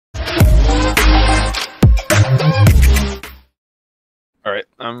Alright,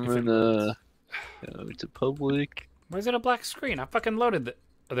 I'm gonna go to public. Why is it a black screen? I fucking loaded it.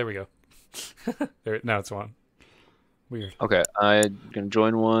 Oh, there we go. Now it's on. Weird. Okay, I'm gonna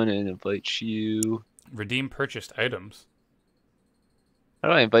join one and invite you. Redeem purchased items. How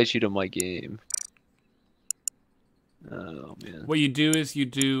do I invite you to my game? Oh man. What you do is you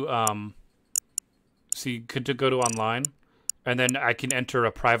do so you could go to online, and then I can enter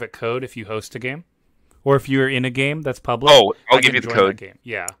a private code if you host a game, or if you're in a game that's public. Oh, I'll I give can you the join code. that game.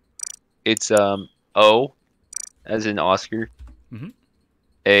 Yeah. It's O as in Oscar. Mhm.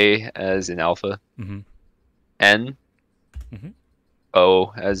 A as in Alpha. Mhm. N. Mhm.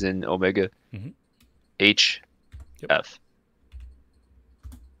 O as in Omega. Mhm. H. Yep. F.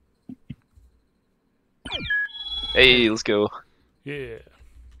 Hey, let's go. Yeah.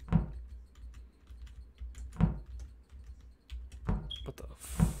 What the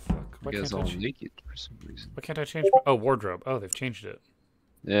fuck? You guys all naked for some reason. Why can't I change my... Oh, wardrobe. Oh, they've changed it.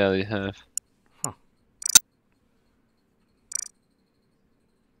 Yeah, they have. Huh.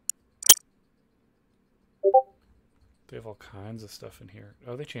 They have all kinds of stuff in here.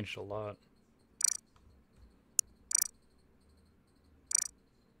 Oh, they changed a lot.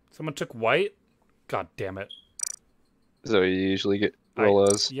 Someone took white? God damn it. So you usually get roll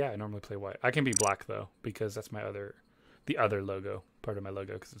as? Yeah, I normally play white. I can be black, though, because that's my other... The other logo. Part of my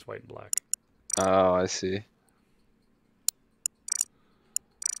logo, because it's white and black. Oh, I see.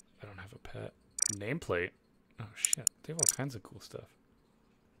 I don't have a pet. Nameplate? Oh, shit. They have all kinds of cool stuff.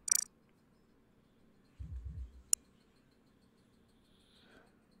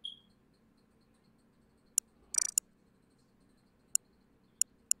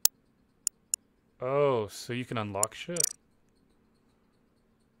 Oh, so you can unlock shit?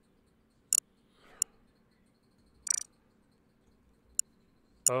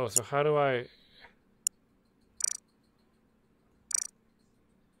 Oh, so how do I...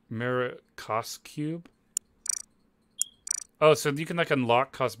 Mirror cost cube? Oh, so you can like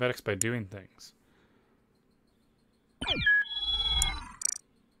unlock cosmetics by doing things.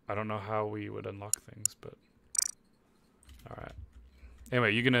 I don't know how we would unlock things, but... Alright.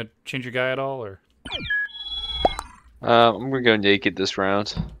 Anyway, you gonna change your guy at all, or...? I'm gonna go naked this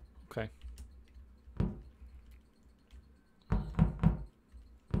round. Okay.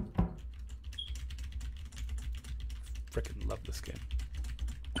 Frickin' love this game.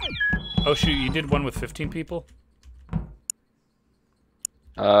 Oh shoot, you did one with 15 people?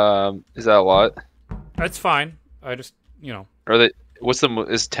 Is that a lot? That's fine. I just, you know... Are they... What's the...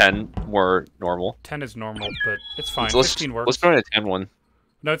 Is 10 more normal? 10 is normal, but it's fine. Let's 15 works. Let's join a 10 one.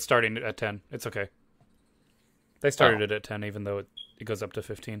 No, it's starting at 10. It's okay. They started it at 10, even though it goes up to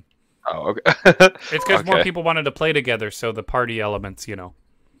 15. Oh, okay. It's because more people wanted to play together, so the party elements, you know.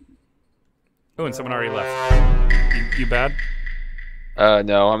 Oh, and someone already left. You bad?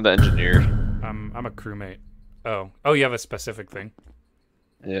 No, I'm the engineer. I'm a crewmate. Oh, you have a specific thing.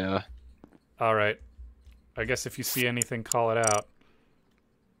 Yeah. All right. I guess if you see anything, call it out.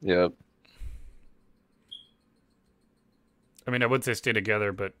 Yep. I mean, I would say stay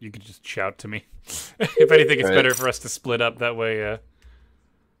together, but you could just shout to me. If anything, it's better for us to split up. That way,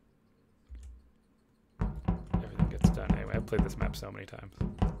 everything gets done. Anyway, I've played this map so many times.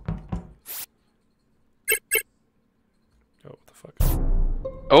 Oh, what the fuck?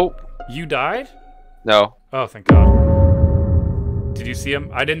 Oh. You died? No. Oh, thank God. Did you see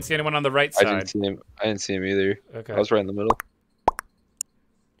him? I didn't see anyone on the right side. I didn't see him either. Okay. I was right in the middle.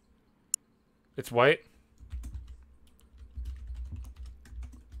 It's white?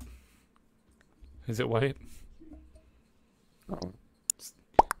 Is it white? Oh.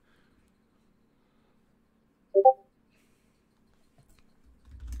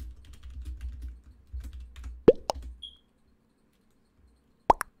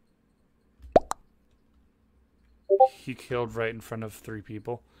 He killed right in front of 3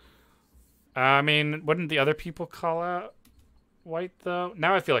 people. I mean, wouldn't the other people call out white, though?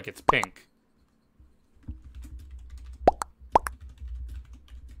 Now I feel like it's pink.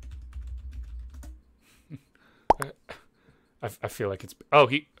 I feel like it's... Oh,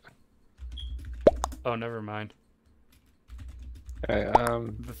 he... Oh, never mind. Okay,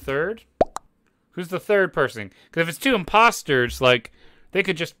 The third? Who's the third person? Because if it's 2 imposters, like, they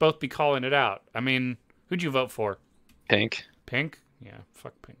could just both be calling it out. I mean, who'd you vote for? Pink. Pink? Yeah,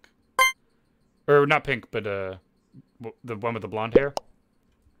 fuck Pink. Or not Pink, but the one with the blonde hair.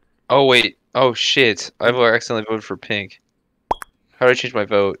 Oh, wait. Oh, shit. I accidentally voted for Pink. How do I change my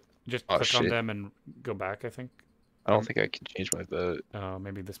vote? Just Oh, click on shit. them and go back, I think. I don't think I can change my vote. Oh,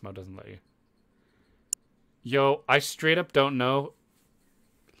 maybe this mode doesn't let you. Yo, I straight up don't know,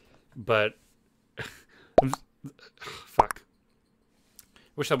 but... Fuck.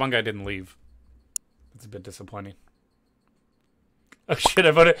 Wish that one guy didn't leave. That's a bit disappointing. Oh shit,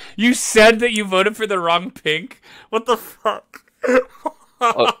 I voted. You said that you voted for the wrong pink? What the fuck?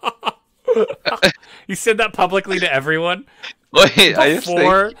 Oh. You said that publicly to everyone? Wait, I just think...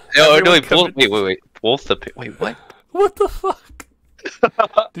 Wait. Both the pink. Wait, what? What the fuck?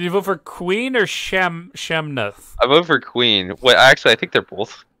 Did you vote for Queen or Shamnuth? I voted for Queen. Wait, actually, I think they're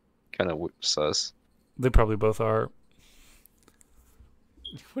both kind of sus. They probably both are.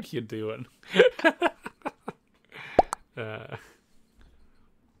 What are you doing?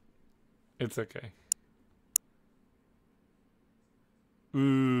 It's okay.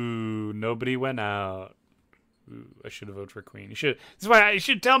 Ooh, nobody went out. Ooh, I should have voted for Queen. You should. This is why you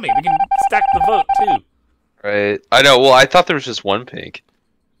should tell me. We can stack the vote too. Right. I know. Well, I thought there was just one pink.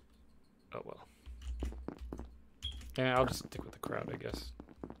 Oh well. Yeah, I'll just stick with the crowd, I guess.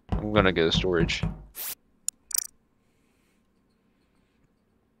 I'm gonna go to storage.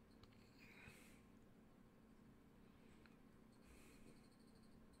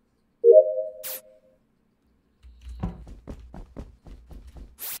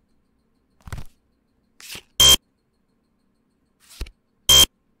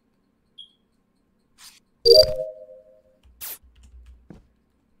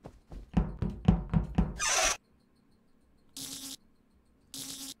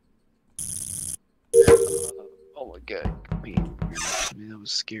 Oh my god, Queen. That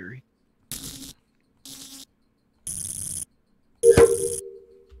was scary.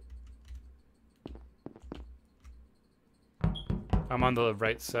 I'm on the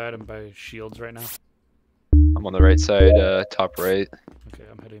right side. I'm by shields right now. I'm on the right side, top right. Okay,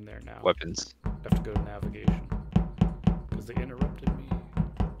 I'm heading there now. Weapons. I have to go to navigation because they interrupted me.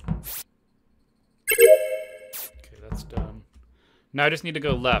 Okay, that's done. Now I just need to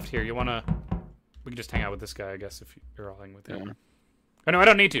go left. Here, you wanna? We can just hang out with this guy, I guess, if you're all hanging with him. Yeah. Oh no, I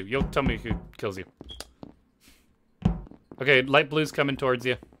don't need to. You'll tell me who kills you. Okay, light blue's coming towards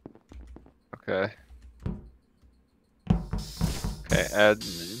you. Okay. Okay, add.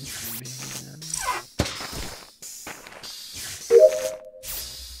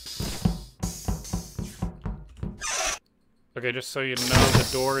 Okay, just so you know, the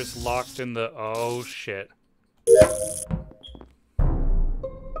door is locked in the... Oh, shit.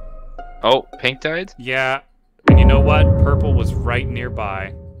 Oh, pink died? Yeah, and you know what? Purple was right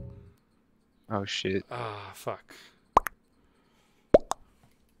nearby. Oh, shit. Ah, fuck.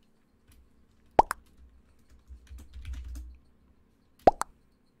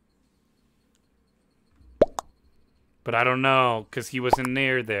 But I don't know, because he wasn't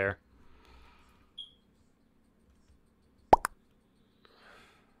near there.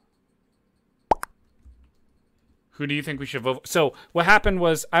 Who do you think we should vote for? So, what happened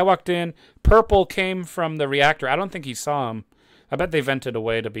was, I walked in, Purple came from the reactor. I don't think he saw him. I bet they vented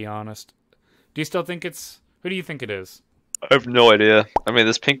away, to be honest. Do you still think it's... Who do you think it is? I have no idea. I mean,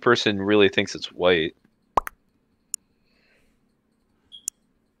 this pink person really thinks it's white.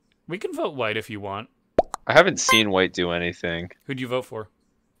 We can vote white if you want. I haven't seen white do anything. Who'd you vote for?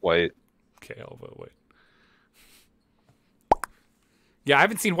 White. Okay, I'll vote white. Yeah, I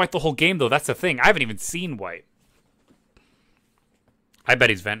haven't seen white the whole game, though. That's the thing. I haven't even seen white. I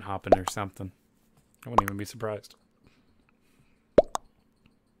bet he's vent hopping or something. I wouldn't even be surprised.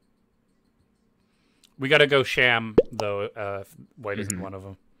 We gotta go sham, though, if white isn't one of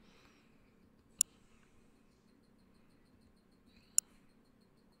them.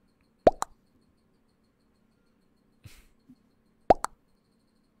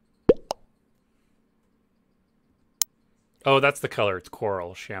 Oh, that's the color. It's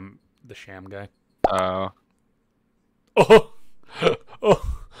coral. Sham, the sham guy. Oh. Oh.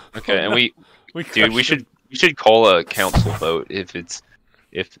 Oh. Okay, and we should call a council vote if this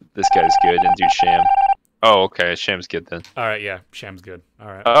guy's good and do sham. Oh, okay, sham's good then. All right, yeah, sham's good. All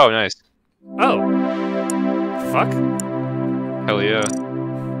right. Oh, nice. Oh. Fuck. Hell yeah.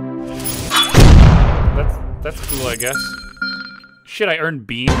 That's cool, I guess. Shit, I earned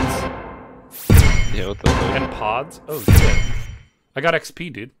beans. Yeah, what the fuck? And pods? Oh, shit. I got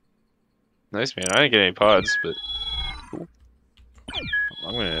XP, dude. Nice, man. I didn't get any pods, but... Cool.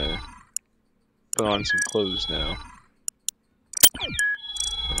 I'm gonna... put on some clothes now.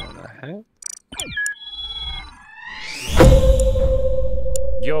 Put on a hat.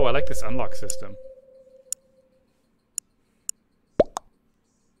 Yo, I like this unlock system.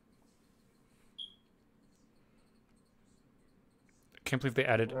 I can't believe they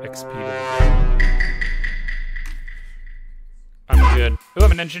added XP to the game. I'm good. Oh,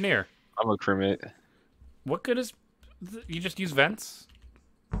 I'm an engineer. I'm a crewmate. What good is... You just use vents?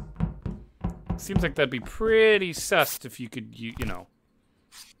 Seems like that'd be pretty sus if you could, you know...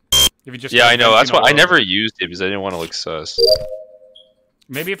 If you just I know. That's why I never used it because I didn't want to look sus.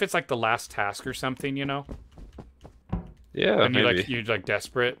 Maybe if it's like the last task or something, you know. Yeah, and maybe. you're like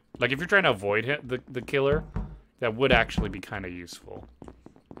desperate. Like if you're trying to avoid the killer, that would actually be kind of useful.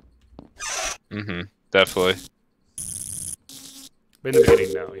 Definitely. But in the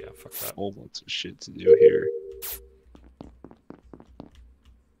beginning, no. Yeah, fuck that. Whole bunch of shit to do here.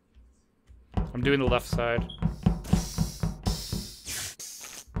 I'm doing the left side.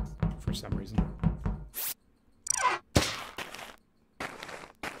 For some reason.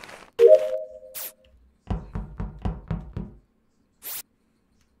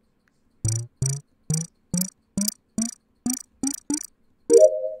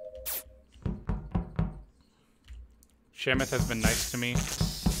 Shameth has been nice to me.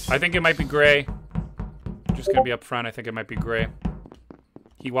 I think it might be Gray. I'm just gonna be up front. I think it might be Gray.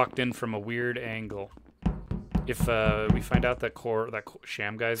 He walked in from a weird angle. If we find out that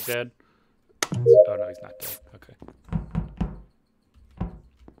Sham guy's dead. Oh no, he's not dead. Okay.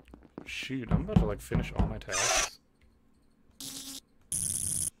 Shoot, I'm about to like finish all my tasks.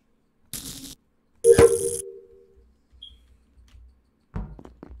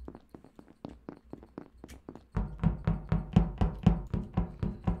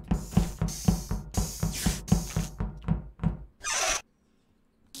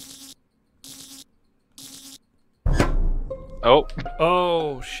 Oh.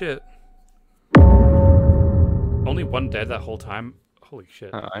 Oh, shit. Only one dead that whole time? Holy shit.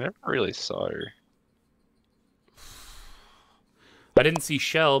 I never really saw her. I didn't see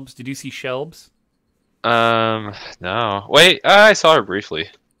Shelbs. Did you see Shelbs? No. Wait, I saw her briefly.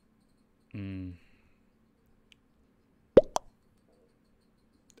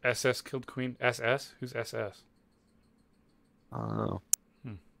 SS killed Queen. SS? Who's SS? I don't know.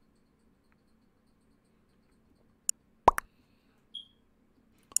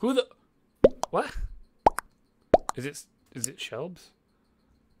 Who the... What? Is it Shelbs?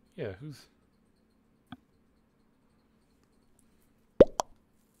 Yeah, who's...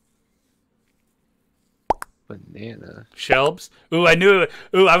 Banana. Shelbs? Ooh, I knew it.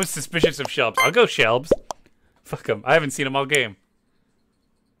 Ooh, I was suspicious of Shelbs. I'll go Shelbs. Fuck him. I haven't seen him all game.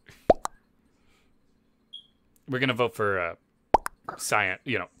 We're gonna vote for Science.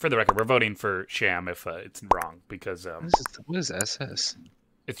 You know, for the record, we're voting for Sham if it's wrong because What is SS?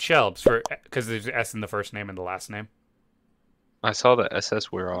 it's Shelbs because there's S in the first name and the last name. I saw the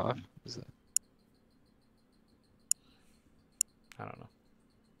SS wear off. What is that? I don't know.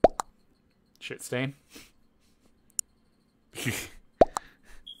 Shit stain.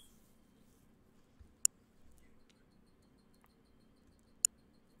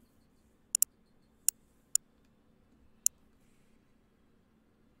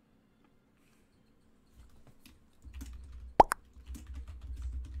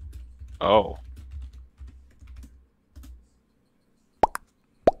 Oh.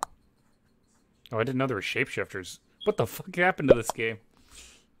 Oh, I didn't know there were shapeshifters. What the fuck happened to this game?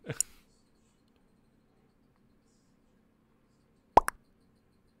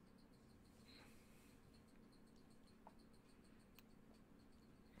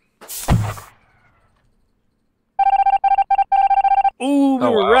 Ooh, we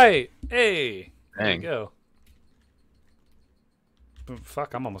were right. Hey. Dang. There you go. Oh,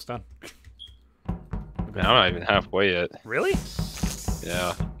 fuck, I'm almost done. Man, I'm not even halfway yet. Really?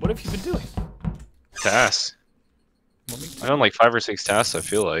 Yeah. What have you been doing? Tasks. I done like 5 or 6 tasks, I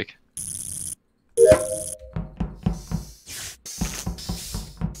feel like.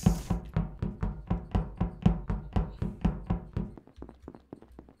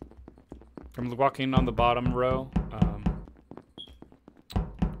 I'm walking on the bottom row.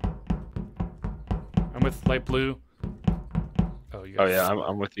 I'm with light blue. Oh, yeah,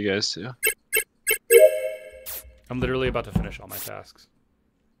 I'm with you guys too. I'm literally about to finish all my tasks.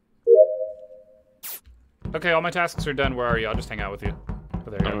 Okay, all my tasks are done. Where are you? I'll just hang out with you. Oh,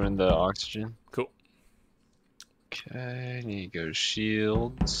 there you I'm go. in the oxygen. Cool. Okay, need to go to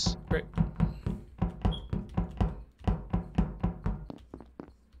shields. Great.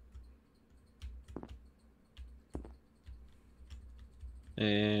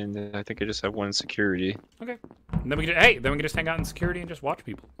 And I think I just have one security. Okay. And then we can just hang out in security and just watch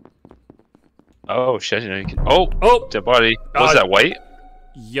people. Oh shit! You know you can. Oh, dead body. Oh, Was that white?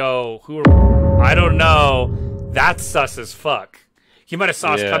 Yo, who are... I don't know. That's sus as fuck. He might have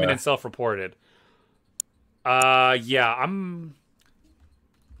saw us coming and self-reported. Yeah, I'm...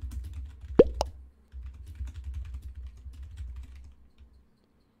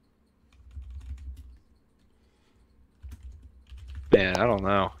 Man, I don't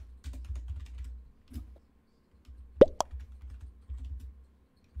know.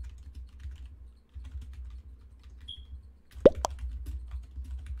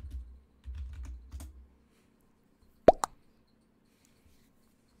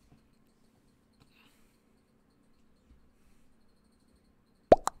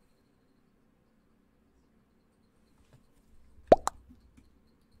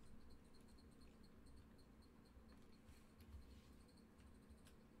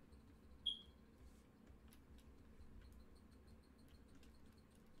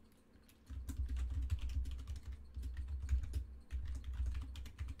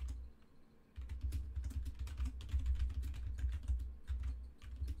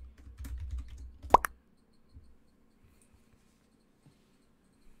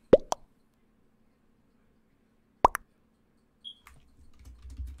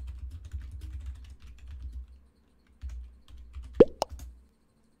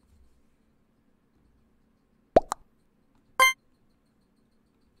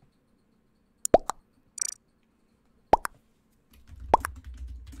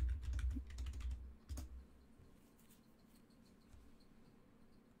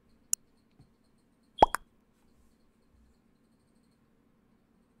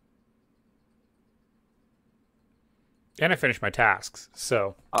 And I finished my tasks,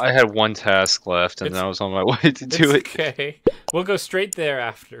 so I had one task left, and I was on my way to do it. Okay, we'll go straight there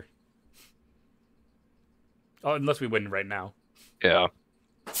after. Oh, unless we win right now. Yeah.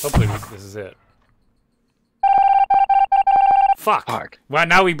 Hopefully this is it. Fuck. Wow,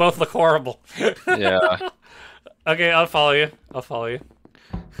 now we both look horrible. Yeah. Okay, I'll follow you.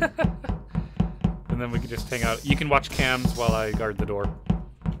 And then we can just hang out. You can watch cams while I guard the door.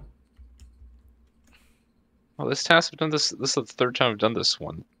 Well, this task, we've done this. This is the third time we've done this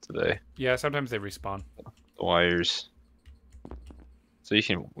one today. Yeah, sometimes they respawn. The wires. So we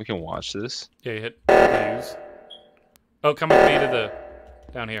can watch this. Yeah, you hit use. Oh, come with me to the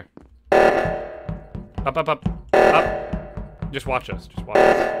down here. Up. Just watch us.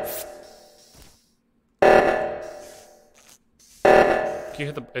 Can you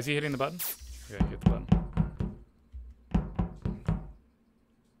hit the? Is he hitting the button? Okay, hit the button.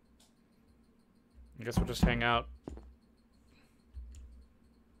 I guess we'll just hang out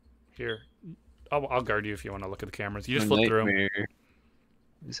here. I'll guard you if you want to look at the cameras. You just flip through them.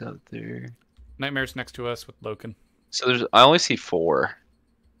 Is out there. Nightmare's next to us with Loken. So I only see 4.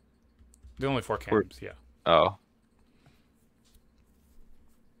 The only 4 cams, yeah. Oh.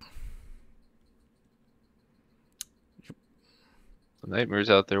 Nightmare's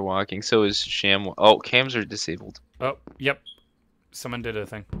out there walking. So is Sham. Oh, cams are disabled. Oh, yep. Someone did a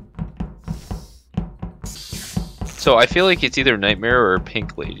thing. So I feel like it's either Nightmare or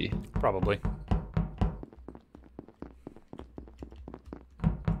Pink Lady. Probably.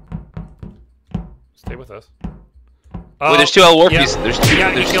 Stay with us. Oh, wait, there's 2 Elwirfies. Yeah. There's 2.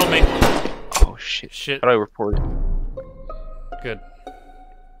 Yeah, you killed me. Oh, shit. How do I report? Good.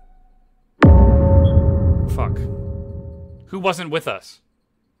 Fuck. Who wasn't with us?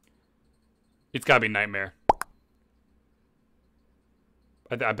 It's gotta be Nightmare.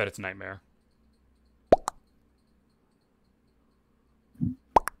 I bet it's Nightmare.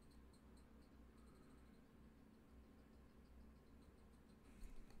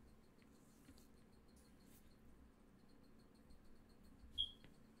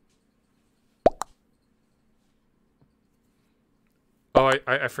 Oh,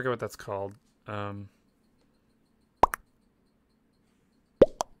 I forget what that's called.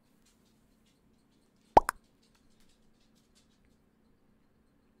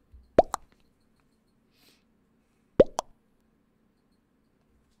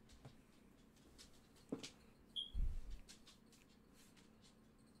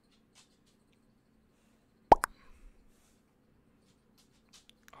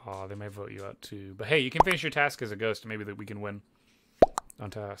 Oh, they may vote you out too. But hey, you can finish your task as a ghost, and maybe that we can win on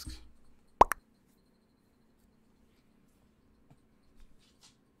tasks.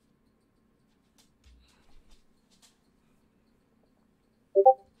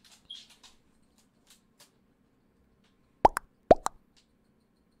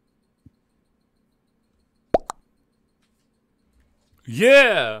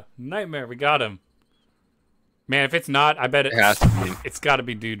 Yeah! Nightmare, we got him. Man, if it's not, I bet it has to be. It's got to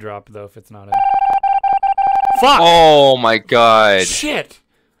be Dewdrop, though, if it's not him. Fuck! Oh my god. Shit!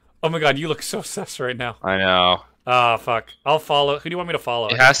 Oh my god, you look so sus right now. I know. Ah, fuck. I'll follow. Who do you want me to follow?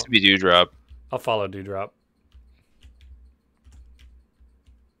 It has to be Dewdrop. I'll follow Dewdrop.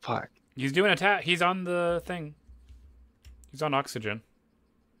 Fuck. He's doing attack. He's on the thing. He's on oxygen.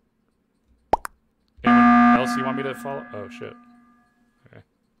 Anyone else you want me to follow? Oh, shit. Okay.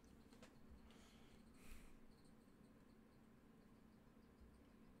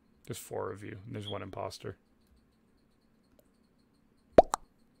 There's 4 of you, and there's 1 imposter.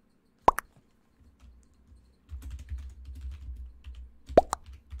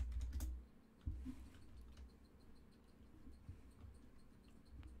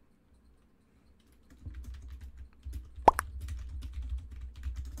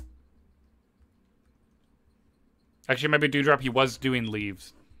 Actually, maybe Dewdrop, he was doing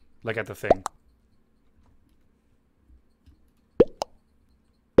leaves. Like at the thing.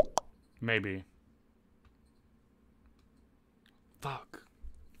 Maybe. Fuck.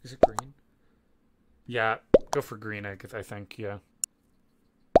 Is it green? Yeah, go for green, I think, yeah.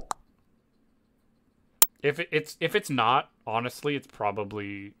 If it's not, honestly, it's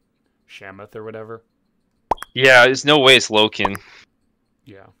probably Shamath or whatever. Yeah, there's no way it's Loken.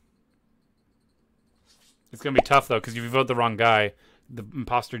 Yeah. It's gonna be tough though, because if you vote the wrong guy, the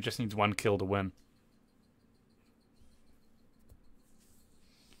imposter just needs 1 kill to win.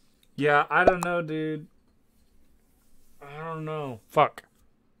 Yeah, I don't know, dude. I don't know. Fuck.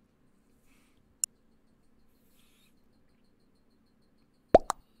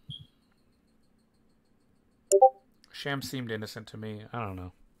 Sham seemed innocent to me. I don't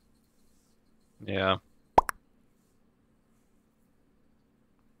know. Yeah.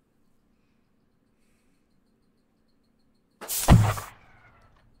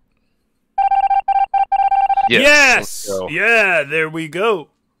 Yes! Yeah, there we go.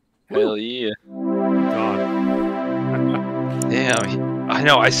 Hell yeah. God. Damn. I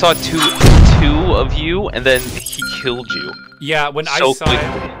know, I saw two of you, and then he killed you. Yeah, when so I saw it,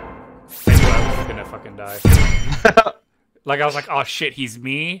 I knew I was gonna fucking die. Like, I was like, oh shit, he's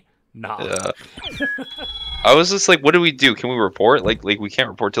me? Nah. Yeah. I was just like, what do we do? Can we report? Like we can't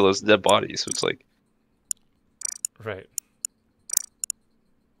report to those dead bodies, so it's like... Right.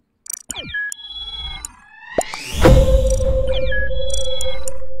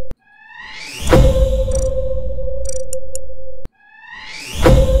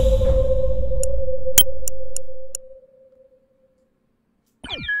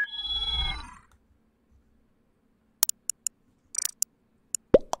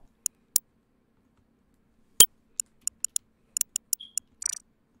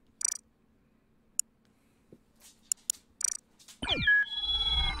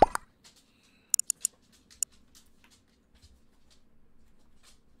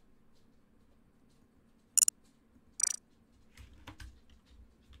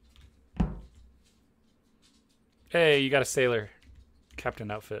 Hey, you got a sailor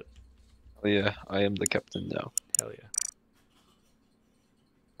captain outfit. Oh yeah, I am the captain now. Hell yeah.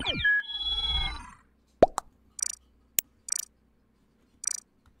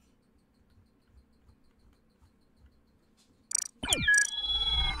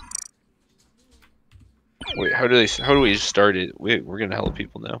 Wait, how do we start it? We're gonna help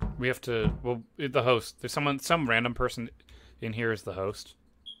people now. We have to, well, the host. There's some random person in here is the host.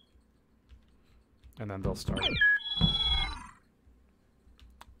 And then they'll start it.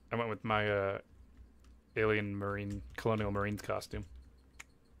 I went with my colonial marines costume.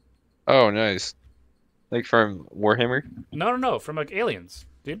 Oh, nice. Like from Warhammer? No, from like Aliens,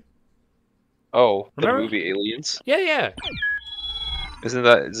 dude. Oh, remember? The movie Aliens? Yeah. Isn't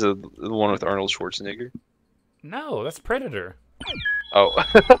that the one with Arnold Schwarzenegger? No, that's Predator. Oh.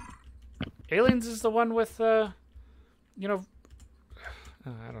 Aliens is the one with, you know,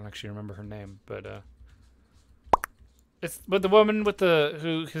 I don't actually remember her name, but it's but the woman with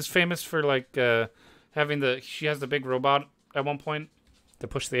who is famous for like having she has the big robot at one point to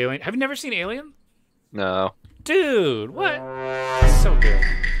push the alien. Have you never seen Alien? No. Dude, what? It's so good.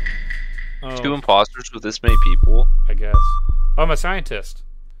 Oh, 2 imposters with this many people? I guess. Oh, I'm a scientist.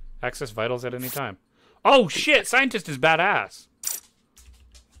 Access vitals at any time. Oh shit, scientist is badass.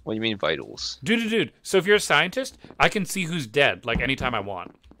 What do you mean vitals? Dude. So if you're a scientist, I can see who's dead, like, anytime I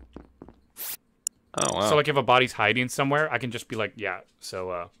want. Oh, wow. So, like, if a body's hiding somewhere, I can just be like, yeah,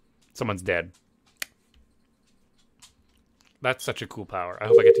 so, someone's dead. That's such a cool power. I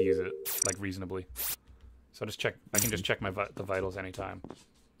hope I get to use it, like, reasonably. So I can just check the vitals anytime.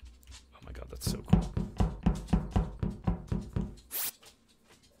 Oh my god, that's so cool.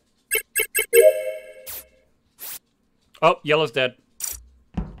 Oh, yellow's dead.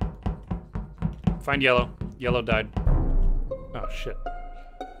 Find yellow. Yellow died. Oh, shit.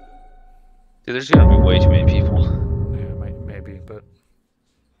 Dude, there's gonna be way too many people. Yeah, maybe, but...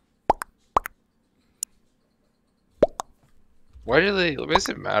 Why does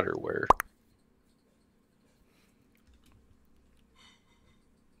it matter where?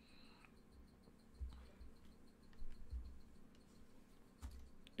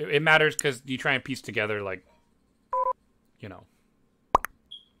 It matters because you try and piece together, like, you know.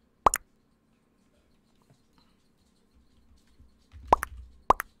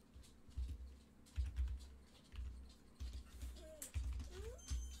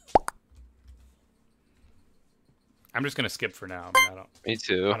 I'm just gonna skip for now. I mean, Me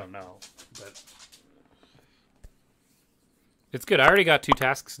too. I don't know, but it's good. I already got 2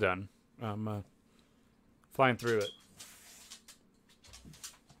 tasks done. I'm flying through it.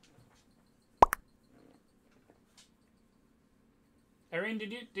 Irene,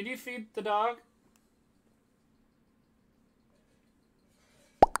 did you feed the dog?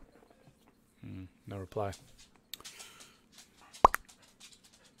 No reply.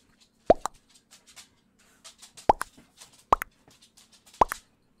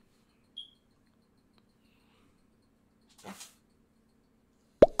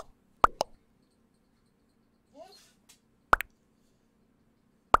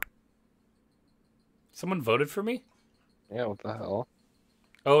 Someone voted for me? Yeah, what the hell?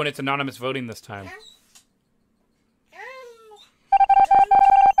 Oh, and it's anonymous voting this time.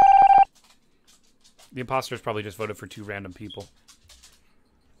 The imposters probably just voted for 2 random people.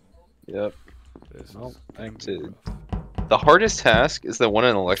 Yep. The hardest task is the one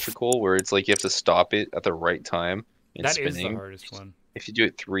in electrical where it's like you have to stop it at the right time and that spinning. Is the hardest one. If you do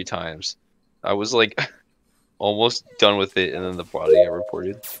it 3 times. I was like almost done with it and then the body got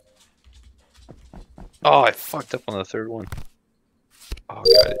reported. Oh, I fucked up on the third one. Oh,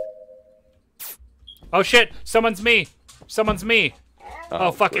 got it. Oh shit! Someone's me! Someone's me!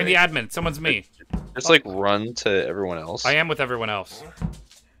 Oh fuck, great. in the admin, someone's me. Just like run to everyone else. I am with everyone else.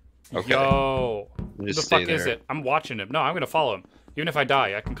 Okay. Yo! Who the Just fuck stay is there. it? I'm watching him. No, I'm gonna follow him. Even if I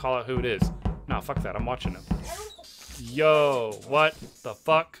die, I can call out who it is. No, fuck that, I'm watching him. Yo! What the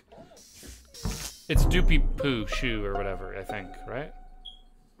fuck? It's Doopy Poo Shoe or whatever, I think, right?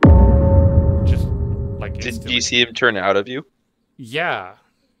 Just like Did you see him turn out of you? Yeah.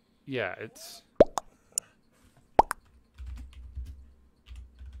 Yeah, it's...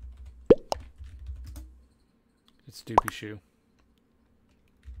 It's Doopy Shoe.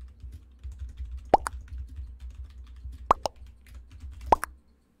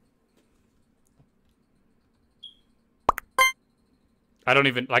 I don't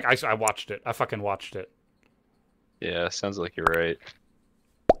even... Like, I watched it. I fucking watched it. Yeah, sounds like you're right.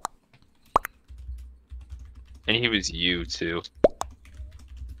 And he was you, too.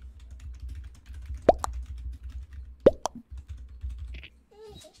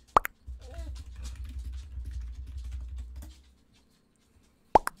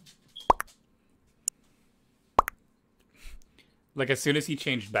 Like, as soon as he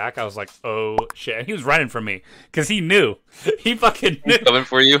changed back, I was like, oh, shit. And he was running from me. Because he knew. He fucking knew. Coming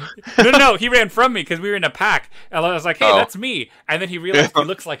for you? No. He ran from me because we were in a pack. And I was like, hey, that's me. And then he realized he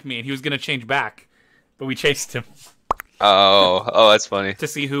looks like me and he was going to change back. But we chased him. Oh, that's funny. To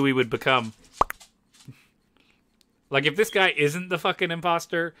see who we would become. Like, if this guy isn't the fucking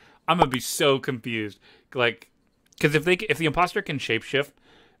imposter, I'm going to be so confused. Like, because if the imposter can shapeshift,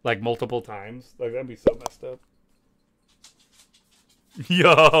 like, multiple times, like, that'd be so messed up.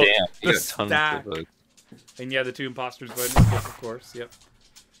 Yo, damn, the stack. And yeah, the two imposters voted, of course. Yep.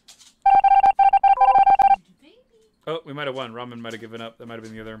 Oh, we might have won. Ramen might have given up. That might have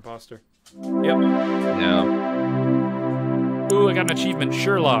been the other imposter. Yep. Yeah. Ooh, I got an achievement.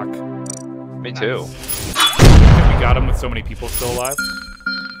 Sherlock. Me too. We got him with so many people still alive.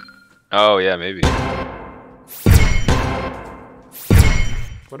 Oh yeah, maybe.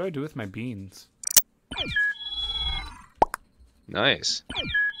 What do I do with my beans? Nice.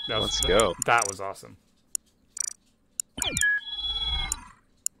 Let's go. That was awesome.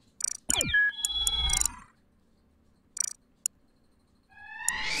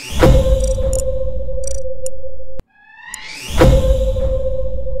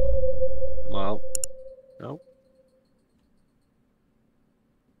 Well, nope.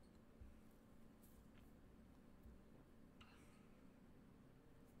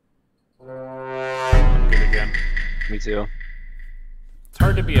 I'm good again. Me too. It's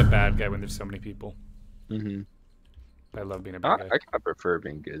hard to be a bad guy when there's so many people. Mm-hmm. I love being a bad guy. I kind of prefer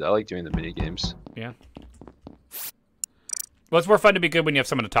being good. I like doing the mini games. Yeah. Well, it's more fun to be good when you have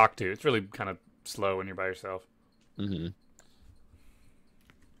someone to talk to. It's really kind of slow when you're by yourself. Mm-hmm.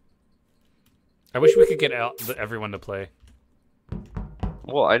 I wish we could get everyone to play.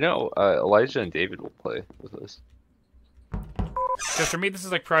 Well, I know Elijah and David will play with us. Because for me, this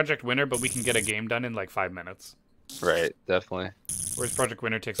is like Project Winner, but we can get a game done in like 5 minutes. Right, definitely. Whereas Project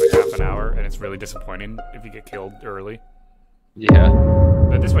Winner takes like half an hour, and it's really disappointing if you get killed early. Yeah.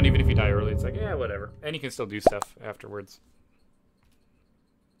 But this one, even if you die early, it's like, yeah, whatever. And you can still do stuff afterwards.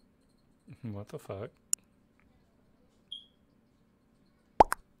 What the fuck?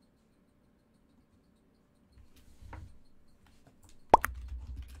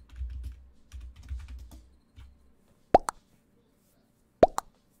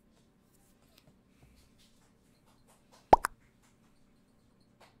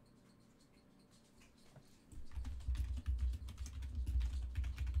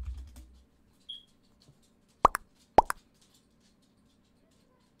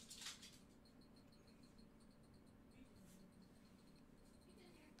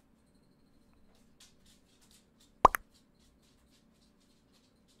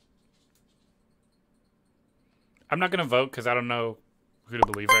 I'm not gonna vote because I don't know who to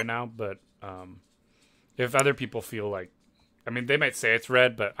believe right now. But if other people feel like, I mean, they might say it's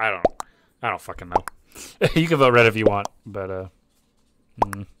red, but I don't fucking know. You can vote red if you want, but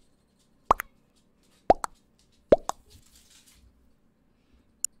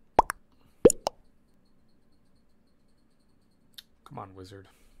Come on, wizard.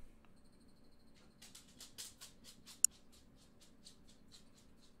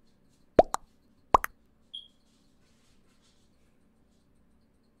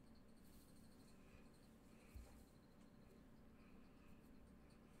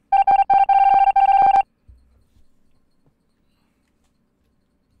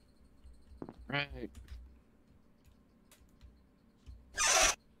 Right.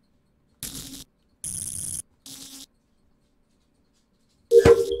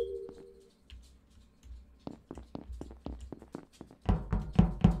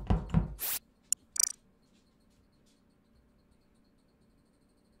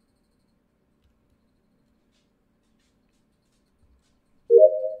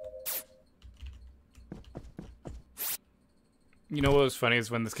 You know what was funny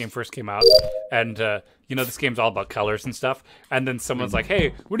is when this game first came out, and you know this game's all about colors and stuff, and then someone's like,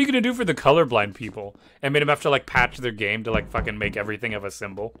 "Hey, what are you gonna do for the colorblind people?" And made them have to like patch their game to like fucking make everything of a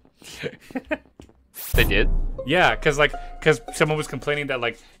symbol. They did? Yeah, because someone was complaining that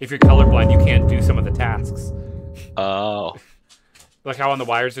like if you're colorblind, you can't do some of the tasks. Oh. Like how on the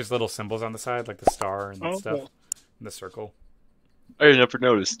wires there's little symbols on the side, like the star and stuff, and the circle. I never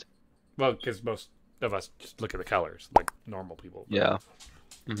noticed. Well, because most of us just look at the colors, like normal people. But... Yeah.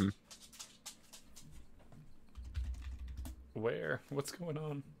 Mm-hmm. Where? What's going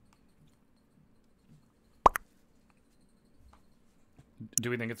on?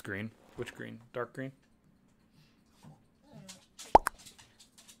 Do we think it's green? Which green? Dark green?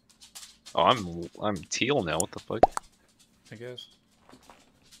 Oh, I'm teal now. What the fuck? I guess.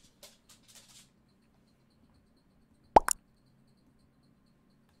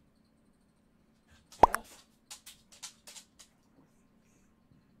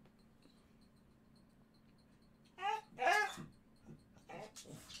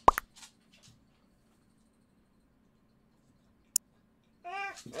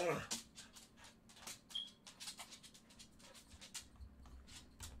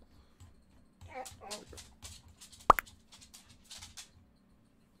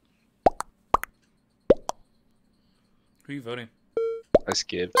 Who are you voting? I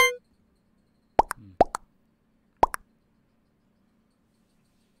skipped.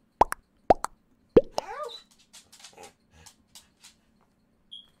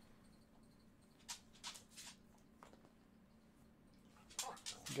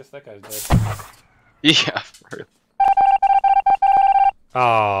 I guess that guy's dead. Yeah.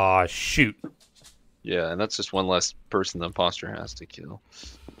 Aw, shoot. Yeah, and that's just one less person the imposter has to kill.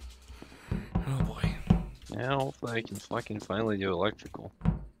 Oh boy. Now if I can fucking finally do electrical.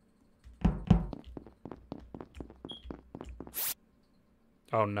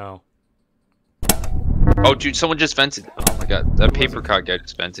 Oh no. Oh dude, someone just vented. Oh my god, that paper cut guy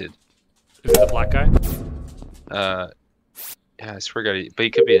just vented. Is it the black guy? Yeah, I swear to God, but he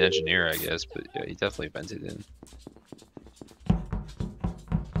could be an engineer, I guess. But yeah, he definitely vented in.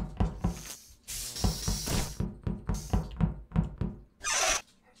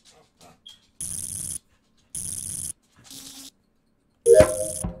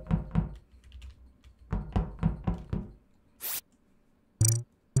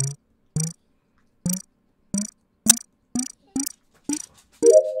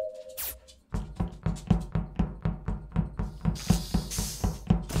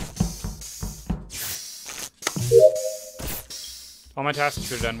 All my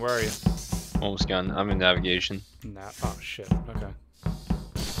tasks are done. Where are you? Almost gone. I'm in navigation. Nah. Oh shit. Okay.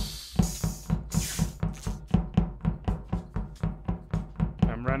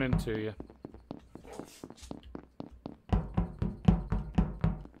 I'm running to you.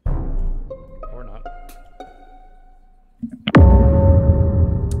 Or not.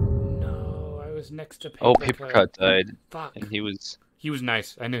 No, I was next to Paper Oh, Paper Cut died. Fuck. And he was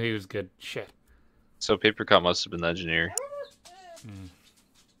nice. I knew he was good. Shit. So Paper Cut must have been the engineer.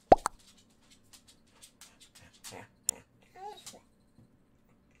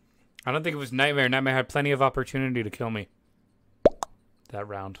 I don't think it was Nightmare. Nightmare had plenty of opportunity to kill me. That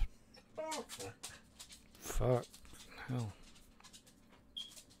round. Fuck. Hell.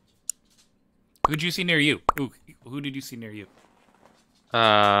 Who'd you see near you? Ooh, who did you see near you?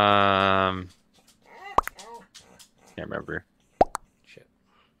 Can't remember. Shit.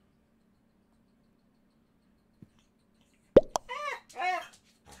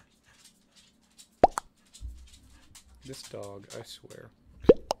 This dog, I swear.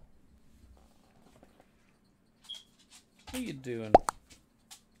 What are you doing?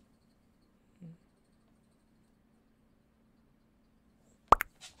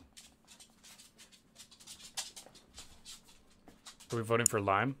 Are we voting for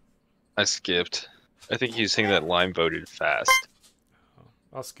Lime? I skipped. I think he's saying that Lime voted fast. Oh,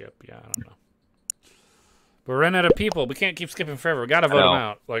 I'll skip. Yeah, I don't know. But we're running out of people. We can't keep skipping forever. We gotta vote them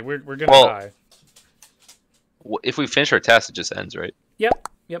out. Like we're gonna die. If we finish our task, it just ends, right? Yep.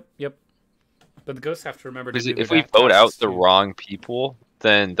 But the ghosts have to remember to do if we vote out the wrong people,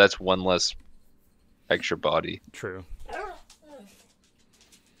 then that's one less extra body. True.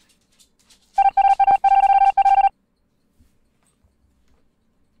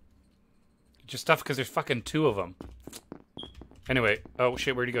 Just stuff because there's fucking 2 of them. Anyway, oh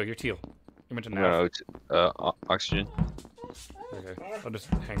shit, where'd you go? You're teal. You went to nav. No, oxygen. Okay, I'll just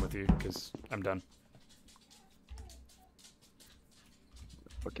hang with you because I'm done.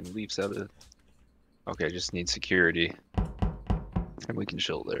 Fucking leaps out of. Okay, I just need security, and we can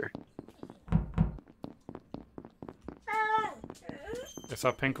chill there. I saw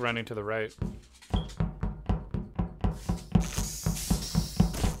Pink running to the right.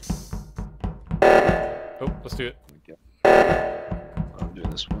 Oh, let's do it. I'm doing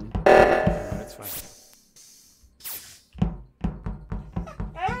this one. It's fine.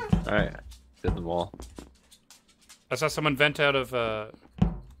 Alright, did them all. I saw someone vent out of, Ooh,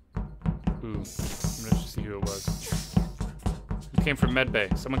 I'm gonna just see who it was. Who came from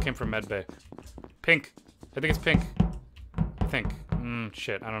Medbay? Someone came from Medbay. Pink. I think it's Pink. I think.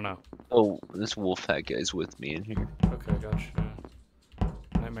 Shit, I don't know. Oh, this wolf hat guy's with me in here. Okay, gotcha.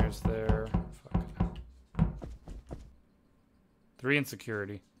 Nightmare's there. Fuck. 3 in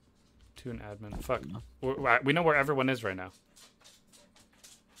security. 2 in admin. Fuck. We know where everyone is right now.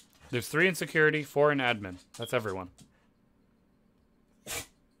 There's 3 in security, 4 in admin. That's everyone.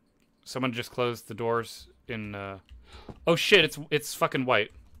 Someone just closed the doors in, Oh shit, it's fucking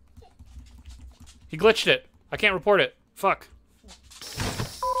white. He glitched it. I can't report it. Fuck.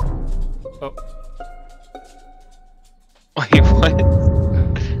 Oh. Wait, what?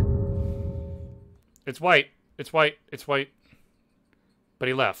 It's white. It's white. It's white. But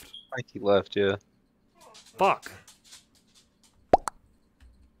he left. I think he left, yeah. Fuck.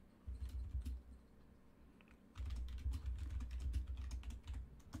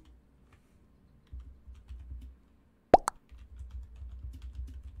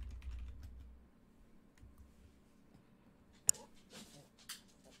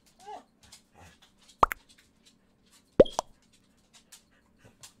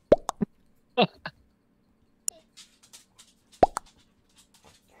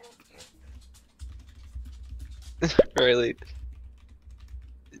 Riley,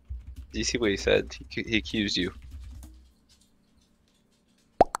 do you see what he said? He accused you.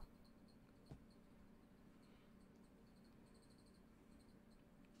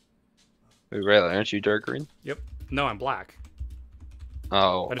 Wait, Riley, aren't you dark green? Yep. No, I'm black.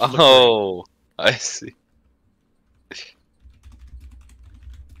 Oh, I see.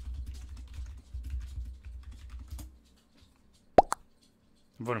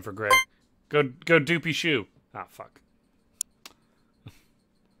 I'm voting for Gray. Go Doopy Shoe. Ah, fuck.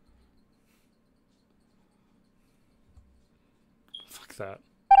 Fuck that.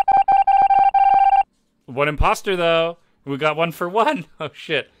 One imposter, though. We got 1 for 1. Oh,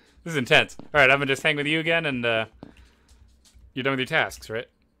 shit. This is intense. All right, I'm going to just hang with you again, and you're done with your tasks, right?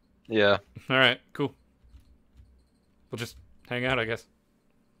 Yeah. All right, cool. We'll just hang out, I guess.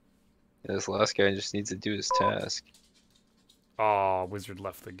 Yeah, this last guy just needs to do his task. Oh, Wizard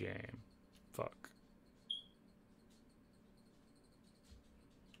left the game. Fuck.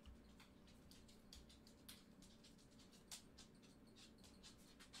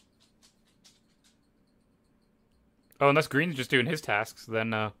 Oh, unless Green's just doing his tasks,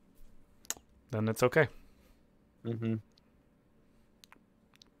 then it's okay. Mm-hmm.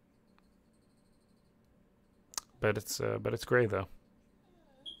 But it's Gray though.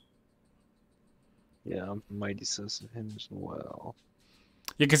 Yeah, I'm mighty sus of him as well.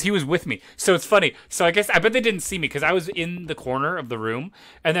 Yeah, because he was with me. So it's funny. So I bet they didn't see me because I was in the corner of the room,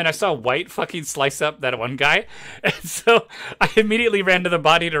 and then I saw White fucking slice up that one guy, and so I immediately ran to the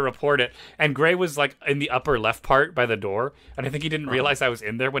body to report it. And Gray was like in the upper left part by the door, and I think he didn't realize I was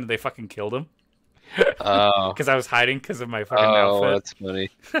in there when they fucking killed him. Oh. Because I was hiding because of my fucking outfit. Oh, that's funny.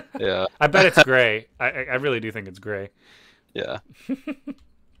 Yeah. I bet it's Gray. I really do think it's Gray. Yeah.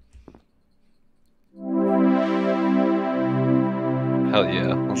 Hell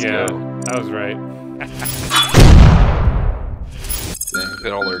yeah. Let's go. I was right. Yeah, we've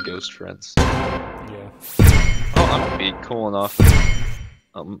got all our ghost friends. Yeah. Oh, I'm gonna be cooling off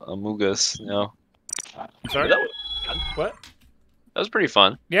Amugas now. I'm sorry? What? That was pretty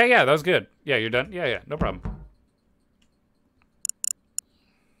fun. Yeah, that was good. Yeah, you're done? Yeah, no problem.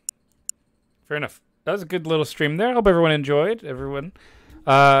 Fair enough. That was a good little stream there. I hope everyone enjoyed.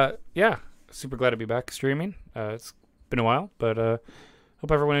 Yeah, super glad to be back streaming. It's been a while, but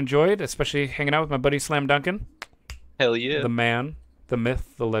hope everyone enjoyed, especially hanging out with my buddy Slamduncan. Hell yeah. The man, the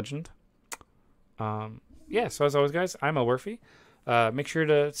myth, the legend. Yeah, so as always, guys, I'm Elwirfy. Make sure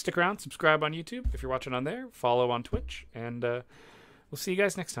to stick around, subscribe on YouTube if you're watching on there, follow on Twitch, and we'll see you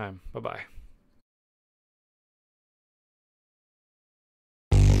guys next time. Bye-bye.